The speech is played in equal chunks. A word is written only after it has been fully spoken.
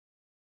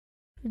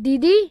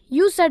Didi,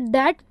 you said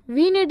that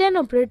we need an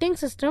operating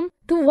system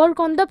to work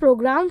on the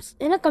programs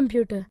in a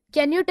computer.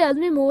 Can you tell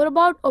me more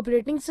about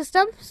operating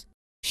systems?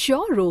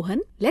 Sure, Rohan.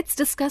 Let's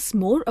discuss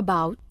more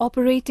about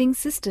operating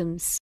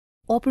systems.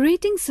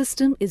 Operating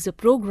system is a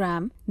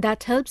program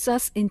that helps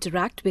us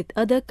interact with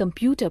other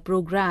computer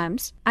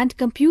programs, and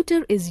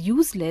computer is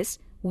useless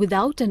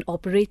without an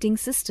operating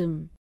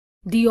system.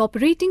 The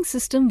operating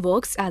system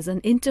works as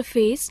an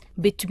interface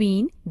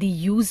between the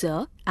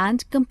user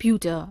and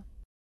computer.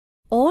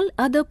 All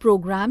other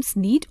programs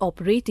need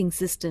operating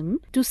system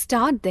to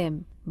start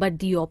them, but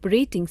the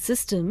operating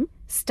system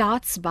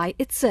starts by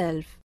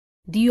itself.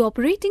 The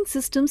operating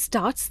system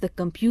starts the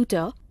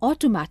computer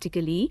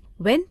automatically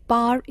when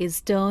power is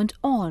turned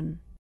on.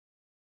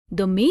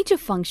 The major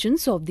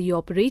functions of the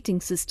operating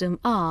system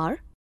are: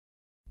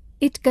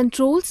 it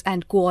controls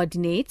and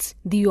coordinates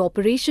the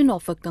operation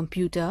of a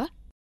computer,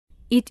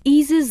 it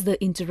eases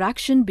the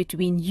interaction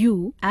between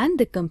you and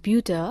the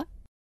computer,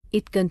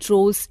 it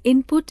controls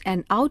input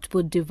and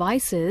output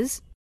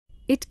devices,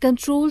 it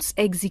controls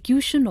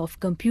execution of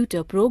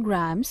computer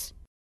programs,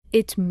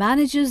 it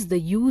manages the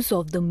use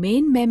of the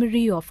main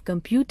memory of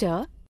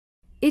computer,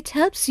 it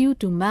helps you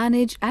to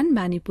manage and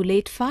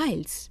manipulate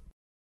files.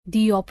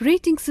 The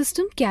operating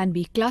system can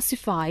be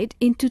classified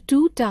into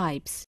two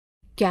types: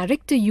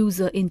 character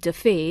user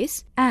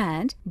interface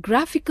and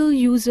graphical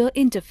user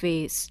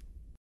interface.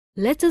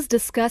 Let us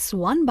discuss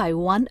one by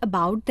one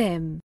about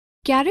them.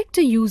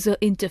 Character user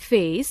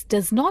interface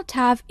does not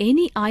have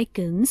any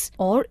icons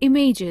or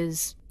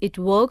images. It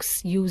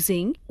works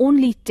using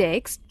only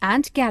text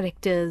and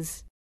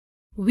characters.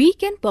 We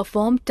can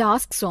perform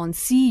tasks on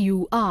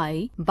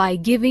CUI by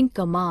giving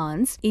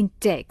commands in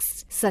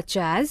text such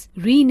as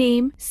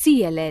rename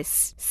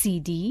CLS,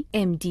 CD,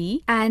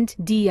 MD and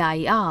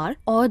dir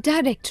or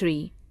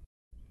directory.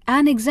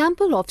 An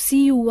example of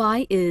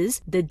CUI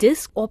is the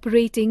disk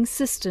operating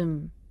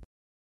system.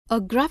 A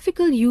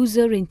graphical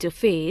user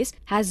interface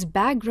has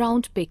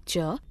background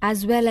picture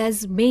as well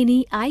as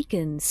many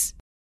icons.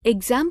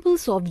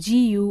 Examples of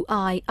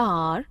GUI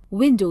are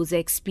Windows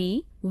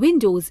XP,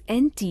 Windows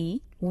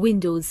NT,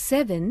 Windows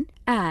 7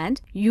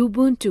 and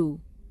Ubuntu.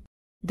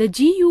 The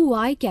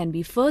GUI can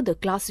be further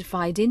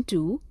classified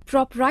into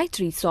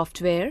proprietary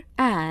software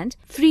and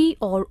free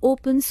or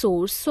open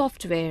source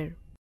software.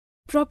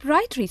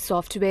 Proprietary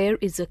software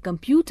is a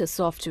computer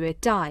software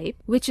type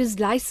which is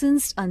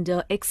licensed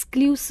under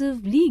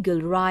exclusive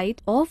legal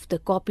right of the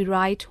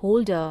copyright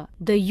holder.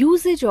 The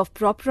usage of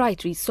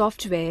proprietary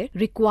software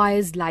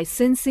requires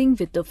licensing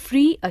with a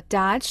free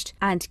attached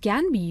and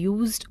can be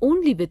used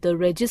only with a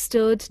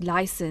registered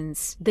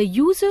license. The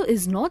user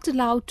is not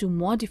allowed to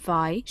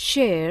modify,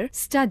 share,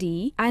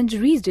 study, and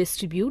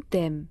redistribute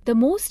them. The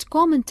most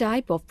common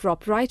type of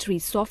proprietary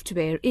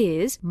software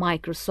is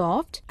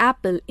Microsoft,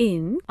 Apple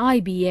Inc.,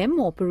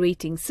 IBM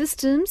operating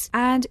systems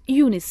and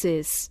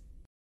Unisys.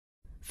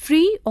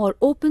 Free or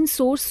open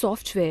source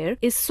software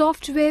is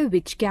software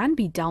which can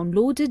be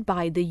downloaded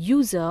by the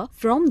user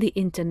from the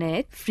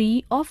internet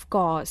free of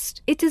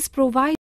cost. It is provided